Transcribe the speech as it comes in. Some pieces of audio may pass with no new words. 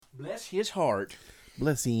Bless his heart.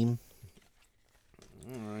 Bless him.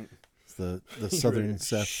 All right. It's the southern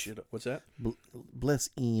Seth. Shit up. What's that?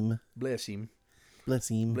 Bless him. Bless him. Bless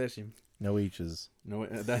him. Bless him. No H's. No,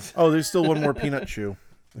 that's. Oh, there's still one more peanut chew.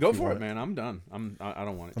 Go for it, man. I'm done. I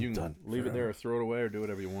don't want it. You can done. leave it there or throw it away or do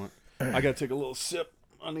whatever you want. I gotta take a little sip.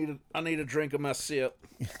 I need a drink of my sip.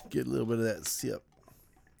 Get a little bit of that sip.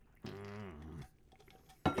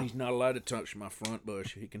 He's not allowed to touch my front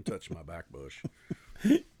bush. He can touch my back bush.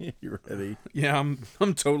 You ready? Yeah,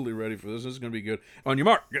 I'm totally ready for this. This is gonna be good. On your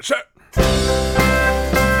mark, get set.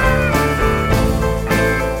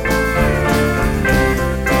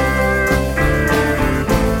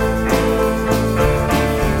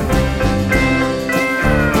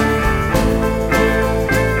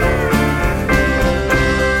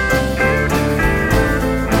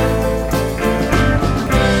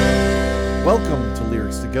 Welcome to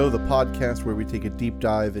Lyrics to Go, the podcast where we take a deep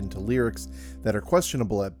dive into lyrics that are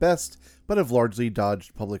questionable at best, but have largely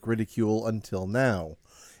dodged public ridicule until now.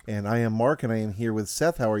 And I am Mark, and I am here with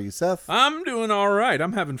Seth. How are you, Seth? I'm doing all right.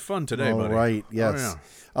 I'm having fun today, buddy. All right, yes.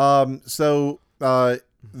 Oh, So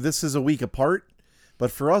this is a week apart,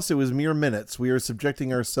 but for us it was mere minutes. We are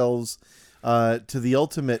subjecting ourselves to the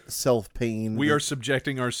ultimate self-pain. We are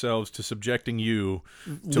subjecting ourselves to subjecting you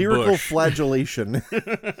to lyrical Bush. flagellation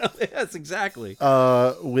Yes, exactly.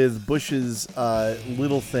 with Bush's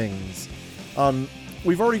Little Things.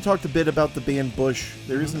 We've already talked a bit about the band Bush.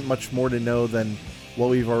 There isn't much more to know than what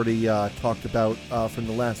we've already talked about from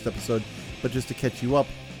the last episode. But just to catch you up,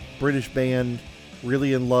 British band,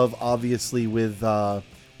 really in love, obviously, with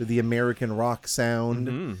the American rock sound.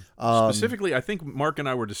 Mm-hmm. Specifically, I think Mark and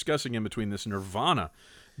I were discussing in between this Nirvana.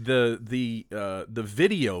 The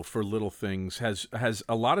video for Little Things has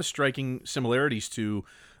a lot of striking similarities to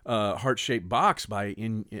Heart-Shaped Box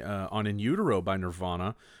on In Utero by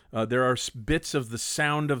Nirvana. There are bits of the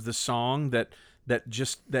sound of the song that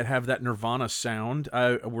have that Nirvana sound.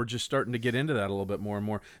 We're just starting to get into that a little bit more and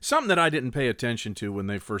more. Something that I didn't pay attention to when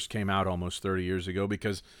they first came out almost 30 years ago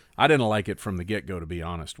because I didn't like it from the get-go, to be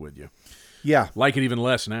honest with you. Yeah. Like it even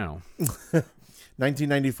less now.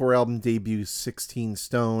 1994 album debut, 16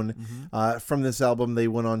 Stone. From this album, they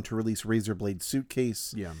went on to release Razorblade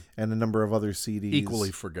Suitcase and a number of other CDs.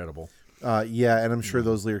 Equally forgettable. Yeah, and I'm sure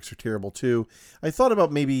those lyrics are terrible too. I thought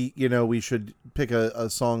about maybe, we should pick a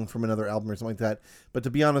song from another album or something like that. But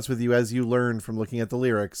to be honest with you, as you learned from looking at the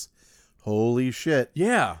lyrics, holy shit.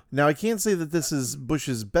 Yeah. Now, I can't say that this is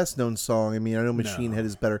Bush's best-known song. I mean, I know Machine Head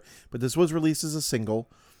is better, but this was released as a single.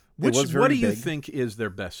 What do you think is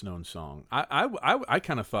their best-known song? I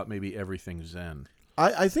kind of thought maybe Everything Zen.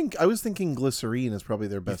 I was thinking Glycerine is probably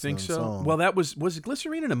their best-known song. Well, was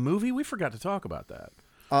Glycerine in a movie? We forgot to talk about that.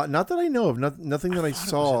 Not that I know of. Nothing that I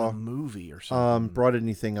saw it was in a movie or something. Brought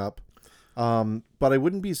anything up. But I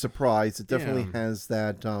wouldn't be surprised. It definitely has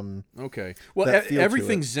that. Okay. Well,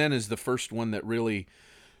 Everything Zen is the first one that really.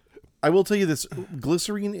 I will tell you this: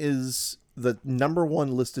 Glycerine is the number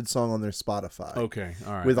one listed song on their Spotify. Okay,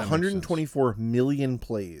 all right. With 124 million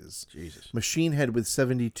plays. Jesus. Machine Head with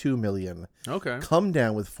 72 million. Okay. Come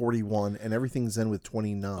Down with 41, and Everything Zen with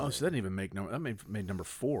 29. Oh, so that didn't even make that made number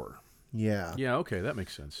 4. Yeah. Yeah. Okay, that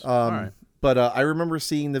makes sense. All right. But I remember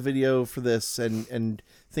seeing the video for this and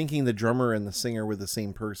thinking the drummer and the singer were the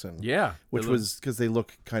same person. Yeah. Which was because they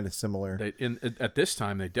look kind of similar. At this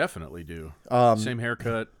time, they definitely do. Same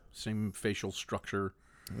haircut, same facial structure.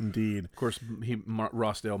 Indeed. Of course,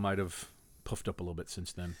 Rossdale might have puffed up a little bit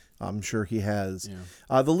since then. I'm sure he has.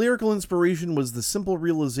 Yeah. The lyrical inspiration was the simple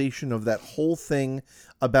realization of that whole thing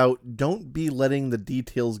about don't be letting the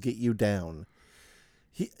details get you down.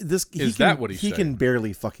 He can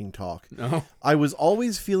barely fucking talk. No. I was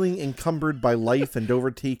always feeling encumbered by life and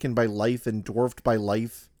overtaken by life and dwarfed by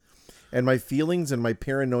life. And my feelings and my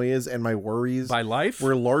paranoias and my worries by life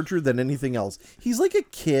were larger than anything else. He's like a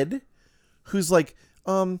kid who's like,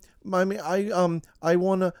 I wanna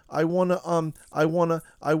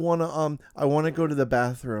go to the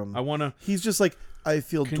bathroom. He's just like, I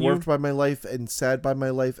feel dwarfed by my life and sad by my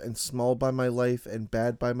life and small by my life and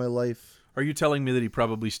bad by my life. Are you telling me that he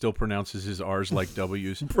probably still pronounces his R's like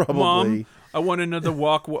W's? Probably. Mom, I want another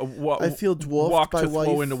walk. I feel dwarfed walk by to life.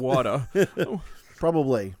 Throw into water.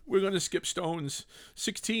 Probably. We're going to skip stones.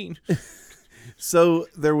 16. So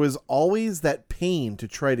there was always that pain to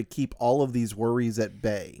try to keep all of these worries at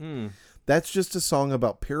bay. That's just a song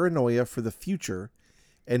about paranoia for the future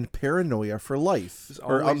and paranoia for life.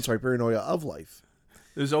 Paranoia of life.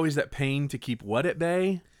 There's always that pain to keep what at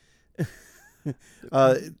bay?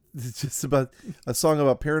 It's just about a song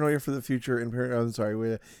about paranoia for the future and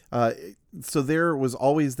so there was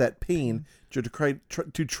always that pain to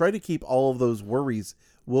try to keep all of those worries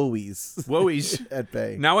woeies Woeies. at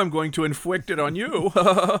bay. Now I'm going to inflict it on you.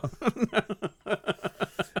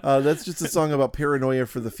 That's just a song about paranoia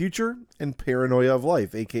for the future and paranoia of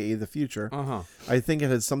life, a.k.a. the future. Uh-huh. I think it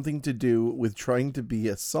has something to do with trying to be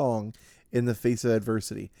a song in the face of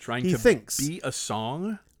adversity. He thinks be a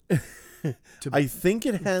song? I think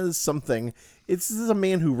it has something. This is a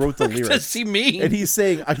man who wrote the lyrics. What does he mean? And he's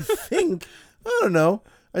saying, I don't know.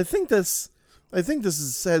 I think this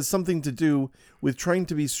has something to do with trying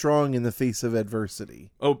to be strong in the face of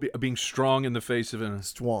adversity. Oh, being strong in the face of an...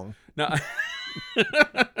 Strong. No,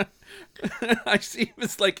 I see.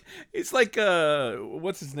 It's like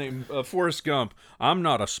what's his name? Forrest Gump. I'm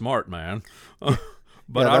not a smart man, but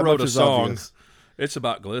Yeah, I wrote a song. Obvious. It's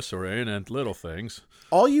about glycerin and little things.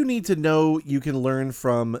 All you need to know, you can learn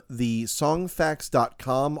from the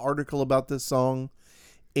songfacts.com article about this song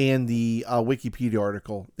and the Wikipedia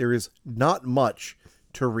article. There is not much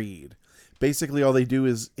to read. Basically, all they do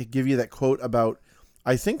is give you that quote about,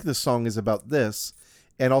 I think this song is about this,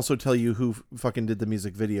 and also tell you who fucking did the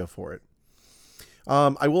music video for it.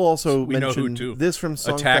 I will also mention this from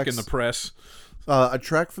Songfacts. Attack in the Press. A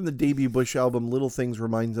track from the debut Bush album, Little Things,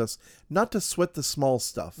 reminds us not to sweat the small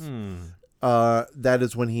stuff. That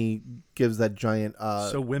is when he gives that giant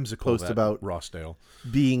so whimsical post about Rossdale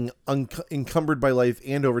being encumbered by life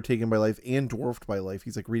and overtaken by life and dwarfed by life.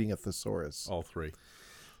 He's like reading a thesaurus. All three.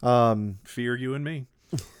 Fear you and me.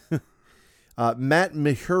 Matt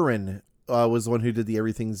Mahurin was the one who did the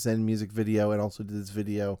Everything Zen music video and also did this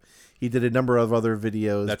video. He did a number of other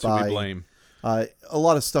videos. That's who we blame. A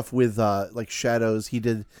lot of stuff with like shadows. He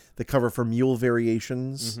did the cover for Mule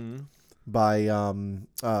Variations by Tom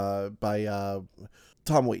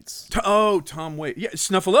Waits. Tom Waits. Yeah,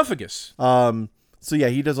 Snuffleupagus. So yeah,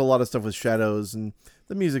 he does a lot of stuff with shadows, and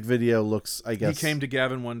the music video looks, I guess... He came to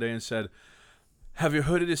Gavin one day and said, "Have you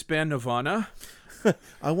heard of this band Nirvana?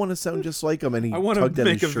 I want to sound just like them." And he I want to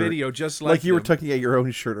make a video just like you were tugging at your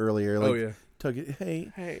own shirt earlier. Like, oh yeah. Tugging,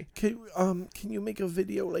 hey, can you make a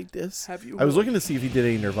video like this? Have you? I was looking to see if he did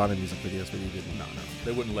any Nirvana music videos, but he didn't. No,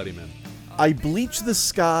 they wouldn't let him in. I bleach the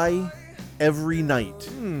sky every night.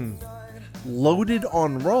 Loaded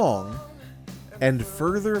on wrong and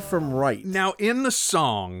further from right. Now, in the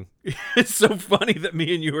song, it's so funny that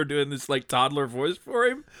me and you are doing this like toddler voice for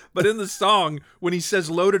him. But in the song, when he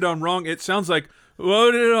says "loaded on wrong," it sounds like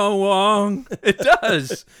 "loaded on wrong." It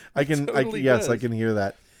does. I can hear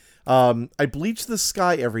that. I bleach the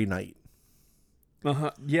sky every night.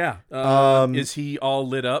 Yeah. Is he all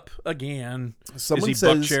lit up again? Someone is he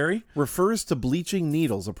says, Buck Cherry? Refers to bleaching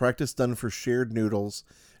needles, a practice done for shared noodles.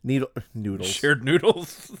 Noodles. Shared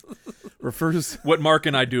noodles? Refers... What Mark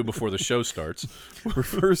and I do before the show starts.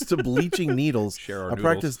 Refers to bleaching needles, Share our a noodles.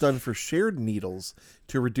 practice done for shared needles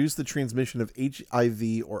to reduce the transmission of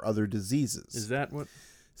HIV or other diseases. Is that what?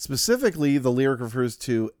 Specifically, the lyric refers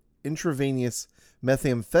to intravenous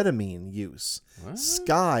methamphetamine use. What?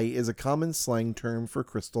 Sky is a common slang term for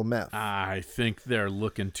crystal meth. I think they're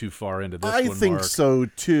looking too far into this I one, think Mark. so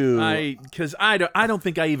too. Because I don't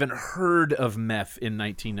think I even heard of meth in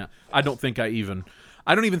 19... I don't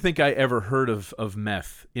even think I ever heard of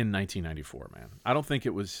meth in 1994, man. I don't think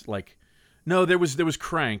it was like... No, there was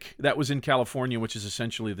crank. That was in California, which is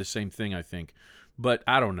essentially the same thing, I think. But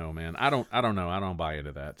I don't know, man. I don't know. I don't buy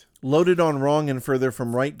into that. Loaded on wrong and further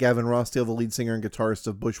from right, Gavin Rossdale, the lead singer and guitarist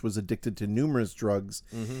of Bush, was addicted to numerous drugs.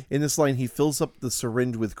 In this line, he fills up the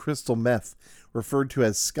syringe with crystal meth, referred to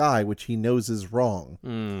as sky, which he knows is wrong.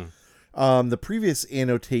 The previous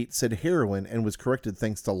annotate said heroin and was corrected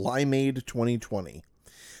thanks to Limeade 2020.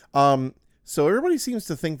 So everybody seems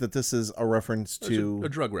to think that this is a reference to a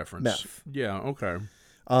drug reference. Meth. Yeah, okay.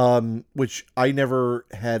 Which I never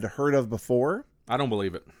had heard of before. I don't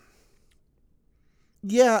believe it.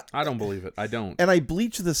 Yeah. I don't believe it. I don't. And I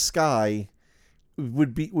bleach the sky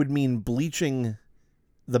would mean bleaching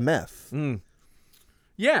the meth.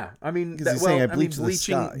 Yeah, I mean, because he's saying I bleach the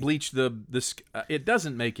sky. Bleach the it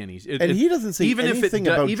doesn't make any. And he doesn't say anything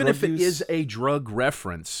about even drug if it use. is a drug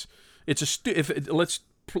reference. It's a let's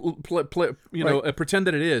pretend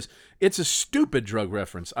that it is. It's a stupid drug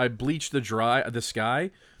reference. I bleach the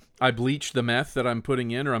sky. I bleach the meth that I'm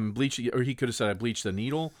putting in, or I'm bleaching, or he could have said I bleach the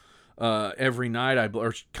needle every night.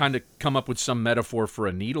 Or kind of come up with some metaphor for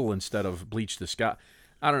a needle instead of bleach the sky.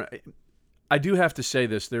 I don't know. I do have to say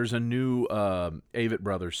this. There's a new Avett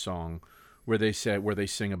Brothers song where they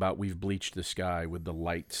sing about we've bleached the sky with the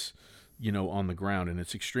lights, on the ground, and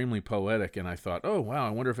it's extremely poetic. And I thought, oh wow,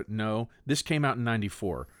 I wonder if this came out in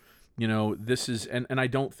 '94. This is, and I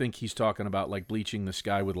don't think he's talking about like bleaching the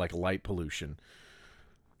sky with like light pollution.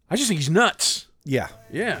 I just think he's nuts. Yeah.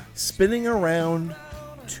 Yeah. Spinning around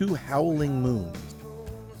two howling moons.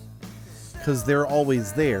 'cause they're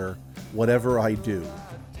always there, whatever I do.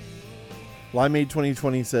 Limeade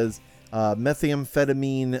 2020 says,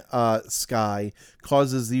 methamphetamine sky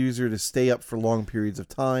causes the user to stay up for long periods of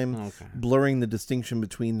time, blurring the distinction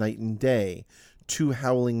between night and day. Two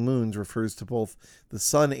howling moons refers to both the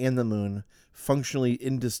sun and the moon, functionally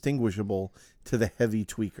indistinguishable to the heavy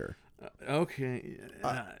tweaker. Okay.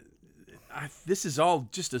 This is all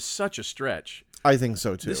just such a stretch. I think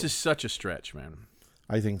so, too. This is such a stretch, man.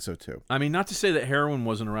 I think so, too. I mean, not to say that heroin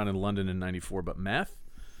wasn't around in London in '94, but meth,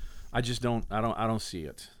 I just don't see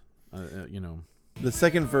it. The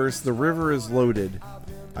second verse, the river is loaded.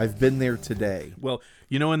 I've been there today. Well,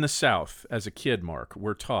 in the South, as a kid, Mark,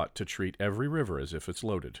 we're taught to treat every river as if it's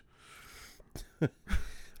loaded.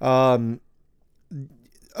 Of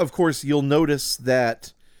course, you'll notice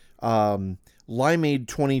that Limeade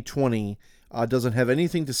 2020 doesn't have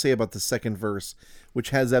anything to say about the second verse,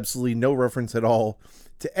 which has absolutely no reference at all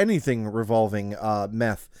to anything revolving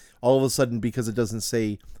meth. All of a sudden, because it doesn't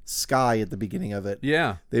say sky at the beginning of it,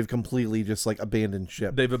 they've completely just abandoned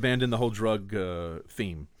ship. They've abandoned the whole drug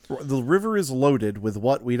theme. The river is loaded with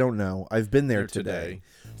what we don't know. I've been there today.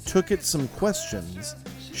 Took it some questions.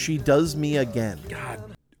 She does me again.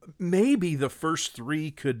 God, maybe the first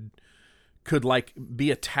three could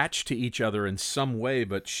be attached to each other in some way,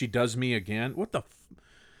 but she does me again. What the?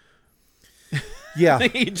 Yeah.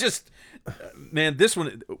 He just, man, this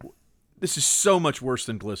is so much worse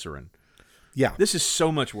than Glycerin. Yeah. This is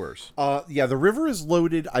so much worse. Yeah, the river is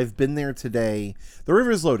loaded. I've been there today. The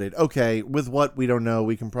river is loaded. Okay, with what we don't know,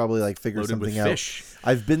 we can probably figure Loaded something with out. fish.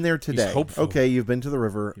 I've been there today. He's hopeful. Okay, you've been to the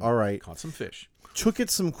river. All right. Caught some fish. Took it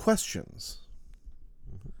some questions.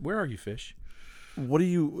 Where are you, fish? What are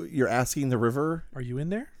you're asking the river? Are you in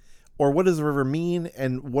there? Or what does the river mean,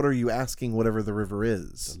 and what are you asking whatever the river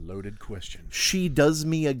is? A loaded question. She does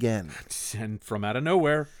me again. And from out of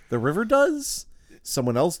nowhere. The river does?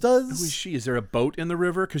 Someone else does? Who is she? Is there a boat in the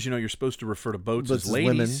river? Because you're supposed to refer to boats as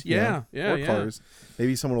ladies. Women, yeah. Or cars.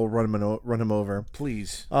 Maybe someone will run him over.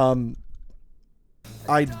 Please. I'd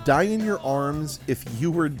die in your arms if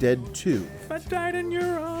you were dead too. If I died in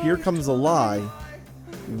your arms. Here comes a lie.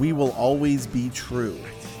 We will always be true.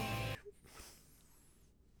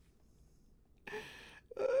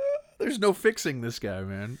 There's no fixing this guy,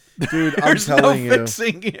 man. Dude, I'm telling you. There's no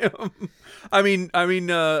fixing him. I mean,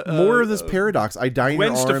 more of this paradox. I die in your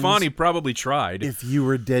arms. Gwen Stefani probably tried. If you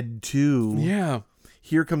were dead too. Yeah.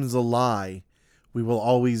 Here comes a lie. We will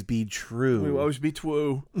always be true. We will always be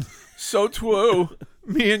twoo. So twoo.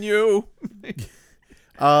 Me and you.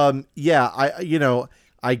 Yeah,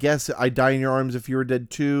 I guess I'd die in your arms if you were dead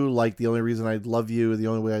too. The only reason I'd love you, the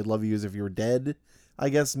only way I'd love you is if you were dead. I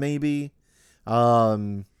guess maybe.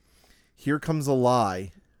 Here comes a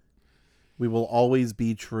lie. We will always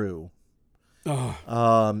be true. Oh.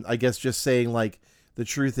 I guess just saying the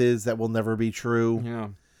truth is that will never be true. Yeah.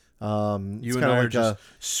 You and I are just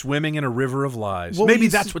swimming in a river of lies. Well, maybe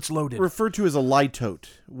that's what's loaded. Referred to as a lie tote,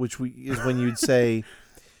 which is when you'd say,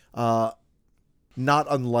 not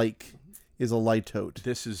unlike is a lie tote.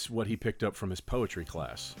 This is what he picked up from his poetry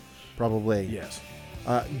class. Probably. Yes.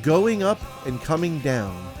 Going up and coming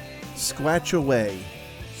down, scratch away.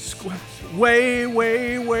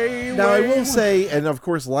 Way. Now, I will say, and of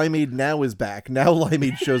course, Limeade now is back. Now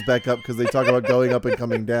Limeade shows back up because they talk about going up and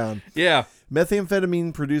coming down. Yeah.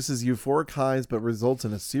 Methamphetamine produces euphoric highs, but results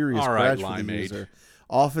in a serious crash for the user,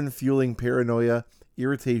 often fueling paranoia,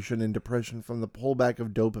 irritation, and depression from the pullback of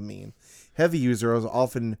dopamine. Heavy users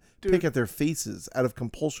often pick at their faces out of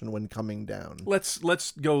compulsion when coming down.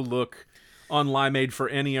 Let's go look on Limeade for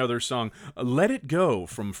any other song. Let It Go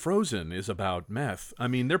from Frozen is about meth. I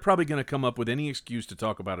mean, they're probably going to come up with any excuse to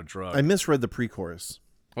talk about a drug. I misread the pre-chorus.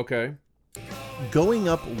 Okay. Going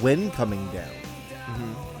up when coming down.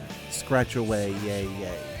 Mm-hmm. Scratch away, yay,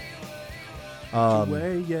 yay.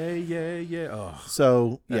 Yeah. Oh.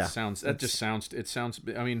 So, It sounds,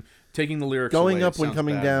 I mean, taking the lyrics going away, up when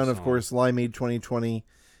coming down, of song. course, Limeade 2020,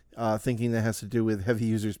 thinking that has to do with heavy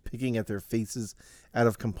users picking at their faces out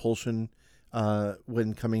of compulsion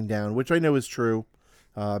when coming down, which I know is true,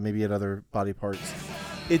 maybe at other body parts.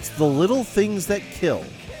 It's the little things that kill.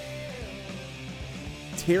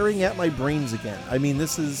 Tearing at my brains again. I mean,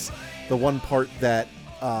 this is the one part that,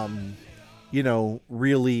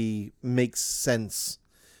 really makes sense.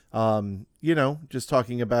 Just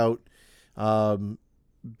talking about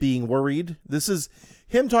being worried. This is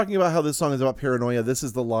him talking about how this song is about paranoia. This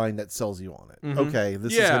is the line that sells you on it. Mm-hmm. Okay,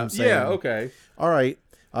 this is him saying. Yeah, okay. All right.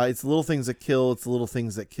 It's the little things that kill. It's the little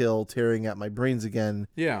things that kill. Tearing at my brains again.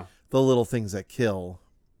 Yeah. The little things that kill.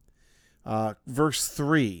 Verse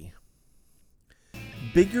 3.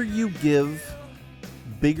 Bigger you give,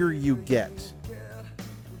 Bigger You Get.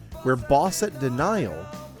 We're boss at denial,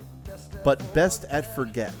 but best at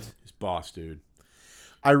forget. He's boss, dude.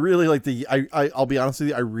 I really like I'll be honest with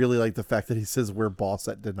you, I really like the fact that he says we're boss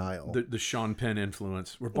at denial. The Sean Penn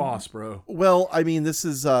influence. We're boss, bro. Well, I mean, this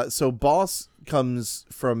is, so boss comes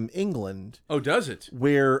from England. Oh, does it?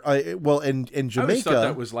 Where, in Jamaica. I always thought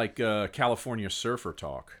that was like California surfer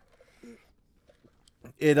talk.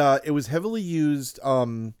 It was heavily used,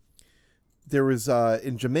 there was,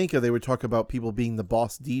 in Jamaica, they would talk about people being the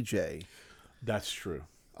boss DJ. That's true.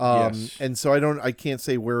 Yes. And so I can't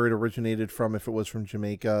say where it originated from, if it was from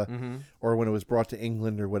Jamaica or when it was brought to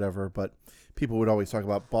England or whatever, but people would always talk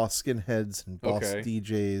about boss skinheads and boss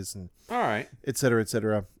DJs and all right, et cetera, et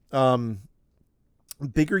cetera.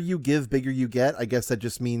 Bigger you give, bigger you get. I guess that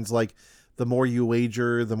just means like the more you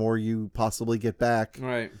wager, the more you possibly get back.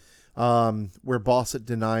 Right. We're boss at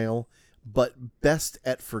denial, but best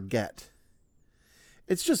at forget.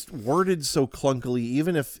 It's just worded so clunkily,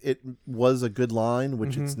 even if it was a good line,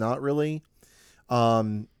 which it's not really.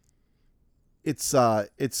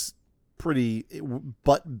 It's pretty,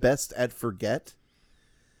 but best at forget.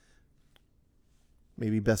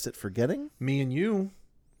 Maybe best at forgetting. Me and you,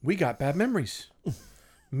 we got bad memories.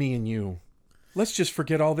 Me and you. Let's just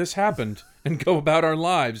forget all this happened and go about our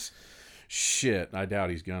lives. Shit, I doubt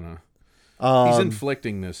he's gonna. He's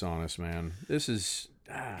inflicting this on us, man. This is...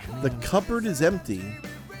 The cupboard is empty.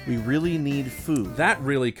 We really need food. That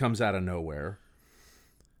really comes out of nowhere.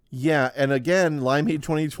 Yeah, and again, Limeade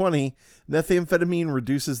 2020, methamphetamine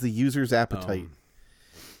reduces the user's appetite.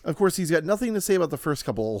 Of course, he's got nothing to say about the first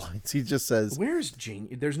couple of lines. He just says... Where's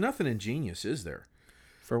Genius? There's nothing in Genius, is there?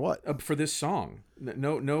 For what? For this song.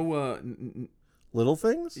 No. Little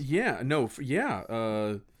Things? Yeah, no.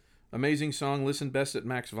 Amazing song, listen best at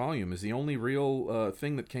max volume is the only real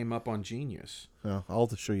thing that came up on Genius. Oh, I'll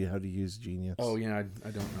have to show you how to use Genius. Oh, yeah, I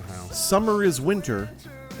don't know how. Summer is winter,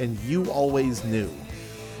 and you always knew.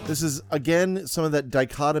 This is, again, some of that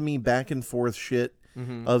dichotomy back and forth shit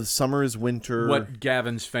of summer is winter. What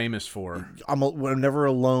Gavin's famous for. I'm never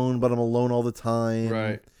alone, but I'm alone all the time.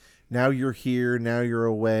 Right. Now you're here, now you're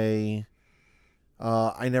away.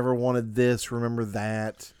 I never wanted this, remember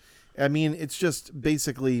that. I mean, it's just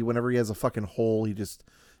basically whenever he has a fucking hole, he just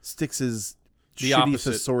sticks his shitty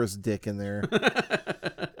thesaurus dick in there.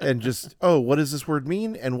 And just, what does this word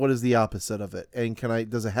mean? And what is the opposite of it? And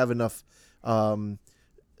does it have enough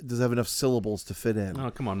syllables to fit in? Oh,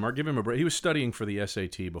 come on, Mark, give him a break. He was studying for the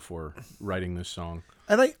SAT before writing this song.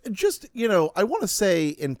 And I just, I want to say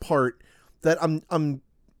in part that I'm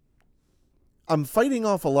fighting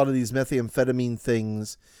off a lot of these methamphetamine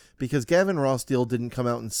things because Gavin Rossdale didn't come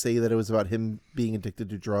out and say that it was about him being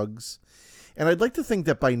addicted to drugs. And I'd like to think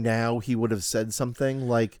that by now he would have said something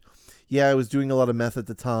like, yeah, I was doing a lot of meth at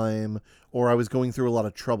the time, or I was going through a lot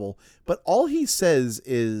of trouble. But all he says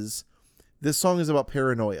is, this song is about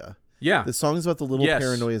paranoia. Yeah. This song is about the little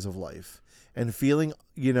paranoias of life and feeling,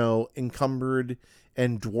 encumbered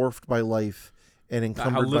and dwarfed by life and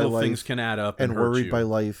encumbered by life. How little things can add up and worried by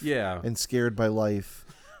life. Yeah. And scared by life.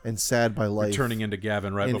 And sad by life. You're turning into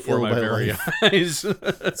Gavin right before my very eyes.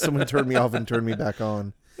 Someone turned me off and turned me back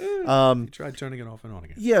on. You tried turning it off and on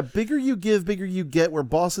again. Yeah, bigger you give, bigger you get. We're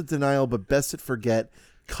boss at denial, but best at forget.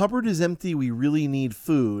 Cupboard is empty. We really need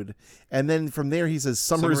food. And then from there he says,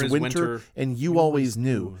 summer is winter, and you always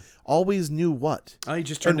knew. Always knew what? He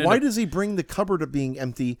just turned. And why does he bring the cupboard up being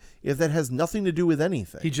empty if that has nothing to do with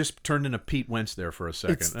anything? He just turned into Pete Wentz there for a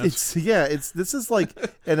second. This is like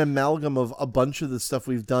an amalgam of a bunch of the stuff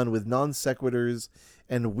we've done with non sequiturs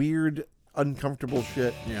and weird, uncomfortable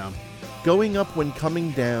shit. Yeah. Going up when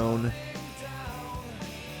coming down.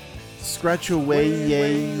 Scratch away,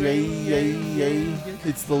 yay.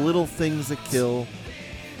 It's the little things that kill.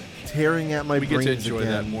 Tearing at my brains again. We get to enjoy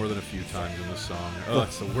that more than a few times in this song. Oh,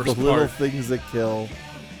 that's the worst part. The little things that kill.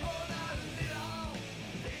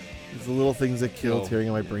 It's the little things that kill, tearing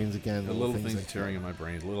at my brains again. The little things that tearing at my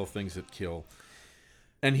brains. Little things that kill.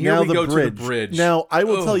 And here we go to the bridge. Now, I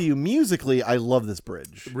will tell you, musically, I love this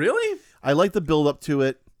bridge. Really? I like the build up to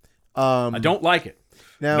it. I don't like it.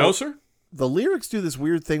 Now, no, sir? The lyrics do this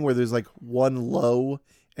weird thing where there's like one low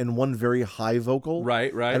and one very high vocal.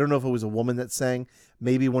 Right. I don't know if it was a woman that sang.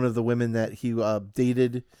 Maybe one of the women that he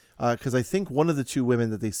dated. Because I think one of the two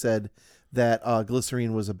women that they said that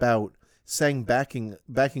Glycerine was about sang backing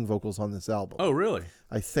vocals on this album. Oh, really?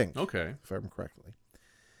 I think. Okay. If I remember correctly.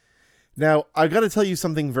 Now, I got to tell you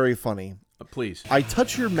something very funny. Please. I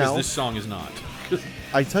touch your mouth. This song is not.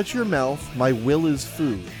 I touch your mouth. My will is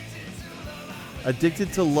food.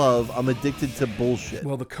 Addicted to love. I'm addicted to bullshit.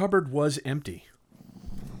 Well, the cupboard was empty.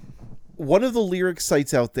 one of the lyric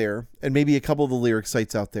sites out there, and maybe a couple of the lyric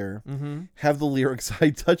sites out there, have the lyrics,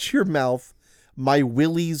 I touch your mouth, my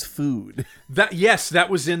willy's food. That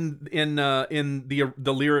was in the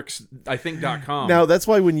lyrics, I think, .com. Now, that's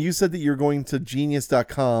why when you said that you're going to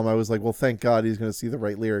genius.com, I was like, well, thank God he's going to see the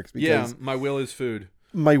right lyrics. Because yeah, my will is food.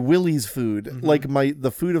 My willy's food, like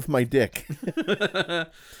the food of my dick.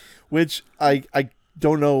 Which I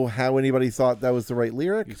don't know how anybody thought that was the right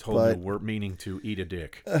lyric. He's holding the word meaning to eat a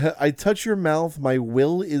dick. I touch your mouth, my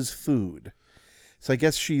will is food. So I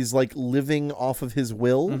guess she's like living off of his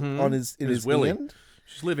will on his willy. hand.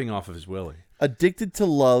 She's living off of his willy. Addicted to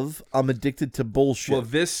love, I'm addicted to bullshit. Well,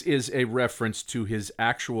 this is a reference to his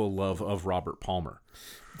actual love of Robert Palmer.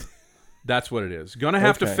 That's what it is. Gonna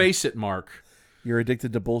have to face it, Mark. You're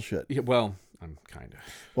addicted to bullshit. Yeah, well, I'm kind of.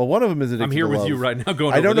 Well, one of them is addicted to love. I'm here with you right now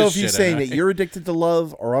going I don't over know this if he's shit, saying that you're addicted to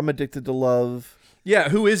love or I'm addicted to love. Yeah,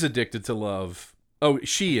 who is addicted to love? Oh,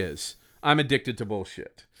 she is. I'm addicted to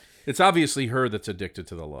bullshit. It's obviously her that's addicted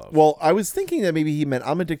to the love. Well, I was thinking that maybe he meant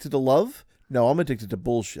I'm addicted to love. No, I'm addicted to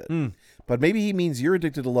bullshit. But maybe he means you're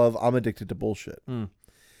addicted to love. I'm addicted to bullshit.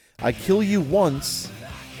 I kill you once.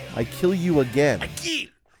 I kill you again.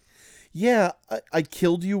 Yeah, I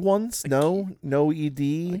killed you once. No ED.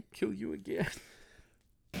 I kill you again.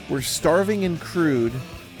 We're starving and crude.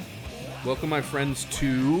 Welcome, my friends,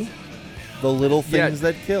 to the little things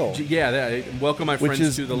that kill. Yeah, welcome, my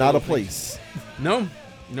friends, to the little things. Which is not a place. No.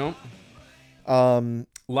 A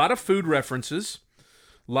lot of food references.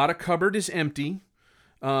 A lot of cupboard is empty.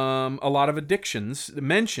 A lot of addictions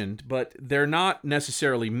mentioned, but they're not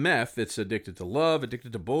necessarily meth. It's addicted to love,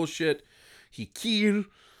 addicted to bullshit. He killed.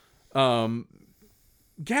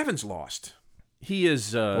 Gavin's lost. He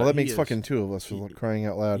is. Well, that makes fucking two of us for crying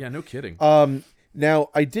out loud. Yeah, no kidding. Now,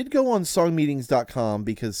 I did go on songmeetings.com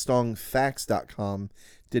because songfacts.com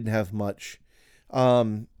didn't have much.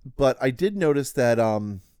 But I did notice that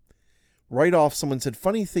right off someone said,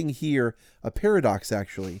 funny thing here, a paradox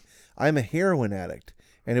actually. I'm a heroin addict,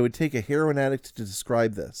 and it would take a heroin addict to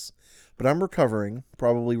describe this. But I'm recovering,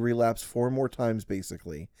 probably relapsed 4 more times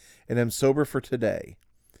basically, and I'm sober for today.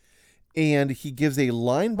 And he gives a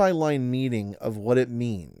line-by-line meaning of what it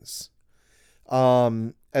means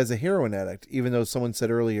as a heroin addict, even though someone said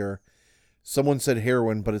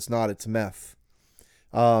heroin, but it's not, it's meth.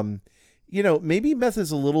 Maybe meth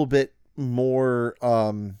is a little bit more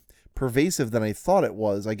pervasive than I thought it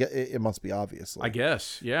was. I guess it must be, obviously. I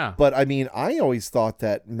guess, yeah. But I mean, I always thought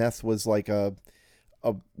that meth was like a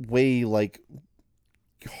way like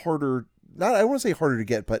harder, not, I don't want to say harder to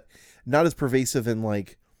get, but not as pervasive in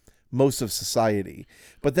like most of society.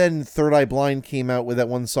 But then Third Eye Blind came out with that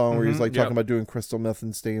one song where he's like talking about doing crystal meth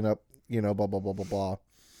and staying up, blah, blah, blah, blah, blah.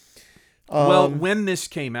 Well, when this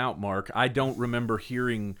came out, Mark, I don't remember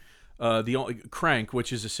hearing the crank,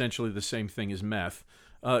 which is essentially the same thing as meth.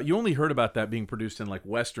 You only heard about that being produced in like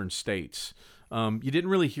Western states. You didn't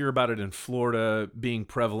really hear about it in Florida being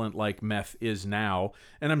prevalent like meth is now.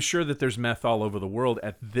 And I'm sure that there's meth all over the world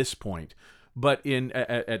at this point. But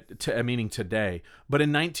meaning today. But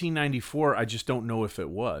in 1994, I just don't know if it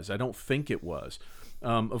was. I don't think it was.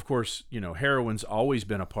 Of course, heroin's always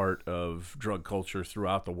been a part of drug culture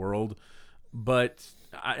throughout the world. But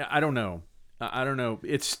I don't know. I don't know.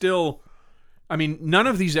 It's still... I mean, none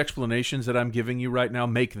of these explanations that I'm giving you right now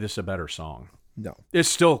make this a better song. No. It's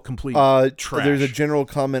still complete trash. There's a general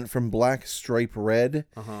comment from Black Stripe Red.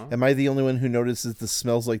 Am I the only one who notices the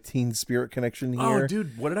Smells Like Teen Spirit connection here? Oh,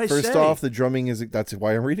 dude, what did I say? First off, the drumming is... That's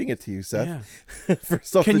why I'm reading it to you, Seth. Yeah.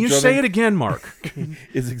 First off, Can you say it again, Mark?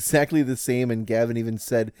 is exactly the same, and Gavin even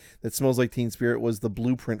said that Smells Like Teen Spirit was the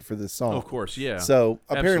blueprint for this song. Of course, yeah. So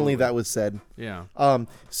apparently Absolutely. that was said. Yeah.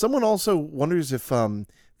 Someone also wonders if...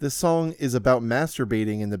 this song is about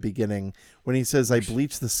masturbating in the beginning when he says, I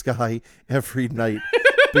bleach the sky every night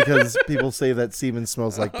because people say that semen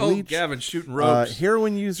smells like bleach. Oh, Gavin shooting ropes.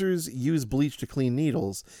 Heroin users use bleach to clean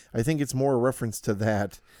needles. I think it's more a reference to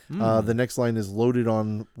that. The next line is loaded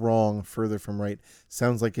on wrong, further from right.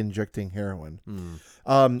 Sounds like injecting heroin.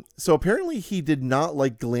 So apparently he did not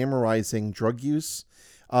like glamorizing drug use.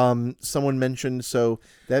 Someone mentioned, so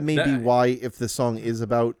that may be why, if the song is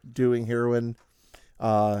about doing heroin...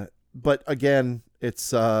 but again,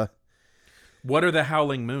 it's what are the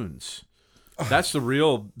Howling Moons? That's the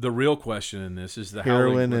real question in this is the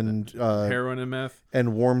heroin heroin and meth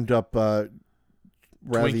and warmed up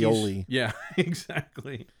ravioli. Twinkies. Yeah,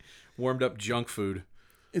 exactly. Warmed up junk food.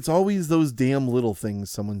 It's always those damn little things,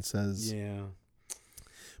 someone says. Yeah.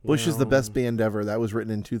 Bush is the best band ever. That was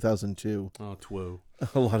written in 2002. Oh, twoo.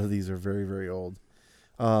 A lot of these are very, very old.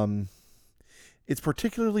 It's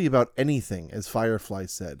particularly about anything, as Firefly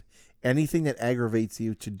said. anything that aggravates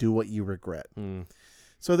you to do what you regret.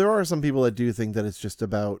 So there are some people that do think that it's just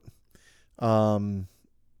about, about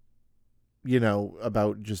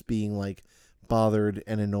just being like bothered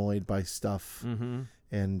and annoyed by stuff,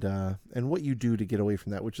 and what you do to get away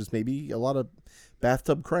from that, which is maybe a lot of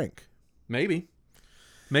bathtub crank. Maybe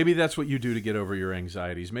that's what you do to get over your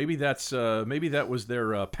anxieties. Maybe that was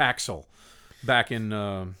their Paxil back in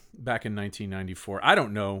 1994. I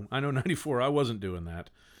don't know. I know 94. I wasn't doing that.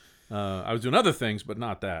 I was doing other things, but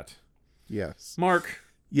not that. Yes. Mark.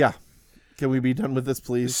 Yeah. Can we be done with this,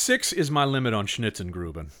 please? 6 is my limit on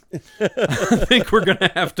Schnitzengruben. I think we're going to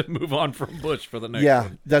have to move on from Bush for the next one. Yeah,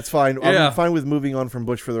 that's fine. Yeah. I'm fine with moving on from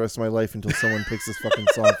Bush for the rest of my life until someone picks this fucking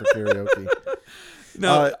song for karaoke.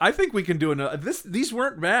 No, I think we can do another. These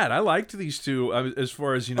weren't bad. I liked these two as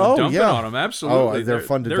far as dumping on them. Absolutely, they're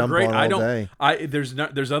fun to dump great. on all day.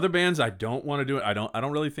 There's other bands I don't want to do it. I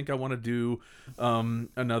don't really think I want to do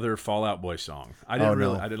another Fall Out Boy song. I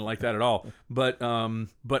didn't like that at all. But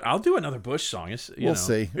I'll do another Bush song. We'll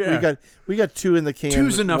see. Yeah. We got 2 in the can.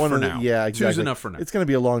 Two's enough for now. Yeah, exactly. Two's enough for now. It's going to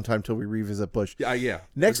be a long time till we revisit Bush. Yeah.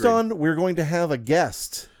 Next Agreed. on, we're going to have a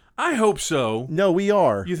guest. I hope so. No, we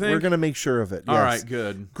are. You think? We're going to make sure of it. All yes. right,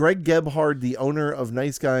 good. Greg Gebhard, the owner of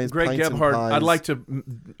Nice Guys, Greg Pints and Gebhard, Pies. I'd like to,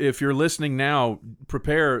 if you're listening now,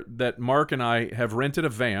 prepare that Mark and I have rented a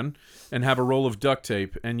van and have a roll of duct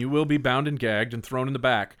tape, and you will be bound and gagged and thrown in the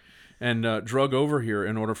back and drug over here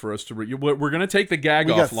in order for us to. We're going to take the gag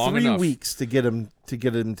off long enough. We got 3 weeks to get him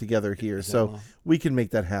together here, so we can make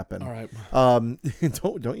that happen. All right. Don't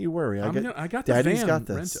you worry. I got the Daddy's van got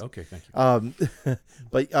this. rented. Okay, thank you.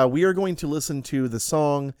 But we are going to listen to the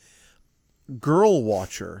song "Girl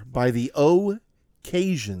Watcher" by the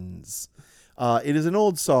Occasions. It is an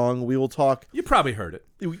old song. We will talk. You probably heard it.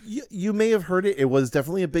 You may have heard it. It was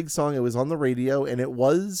definitely a big song. It was on the radio, and it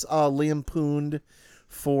was lampooned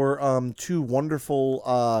for 2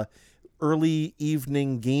 wonderful early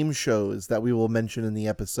evening game shows that we will mention in the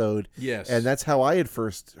episode. Yes. And that's how I had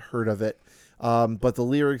first heard of it. But the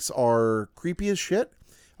lyrics are creepy as shit.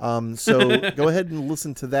 So go ahead and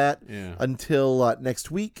listen to that until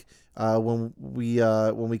next week when we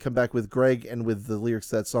come back with Greg and with the lyrics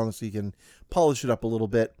to that song, so you can polish it up a little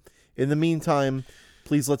bit. In the meantime,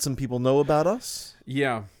 please let some people know about us.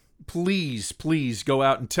 Yeah. Please go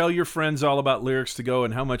out and tell your friends all about Lyrics to Go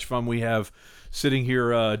and how much fun we have sitting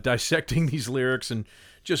here dissecting these lyrics and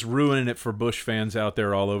just ruining it for Bush fans out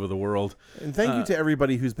there all over the world. And thank you to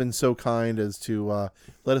everybody who's been so kind as to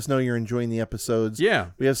let us know you're enjoying the episodes.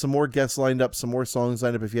 Yeah. We have some more guests lined up, some more songs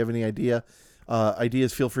lined up. If you have any ideas,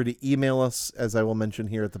 feel free to email us, as I will mention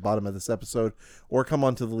here at the bottom of this episode, or come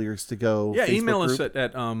on to the Lyrics to Go Facebook email us group.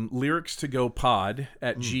 at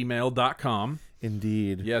lyricstogopod@gmail.com.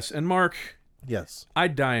 Indeed. Yes, and Mark. Yes.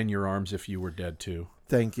 I'd die in your arms if you were dead too.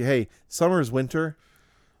 Thank you. Hey, summer's winter,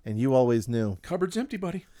 and you always knew. Cupboard's empty,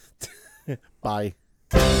 buddy. Bye.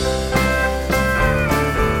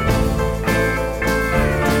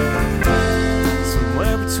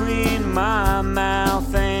 Somewhere between my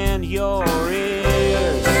mouth and your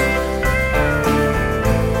ears,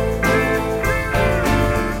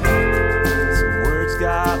 some words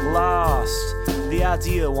got lost, the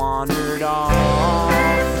idea wandered off.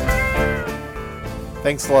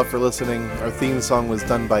 Thanks a lot for listening. Our theme song was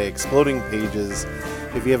done by Exploding Pages.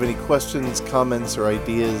 If you have any questions, comments, or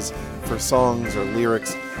ideas for songs or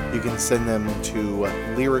lyrics, you can send them to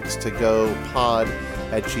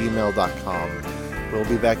lyricstogopod@gmail.com. We'll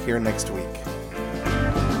be back here next week.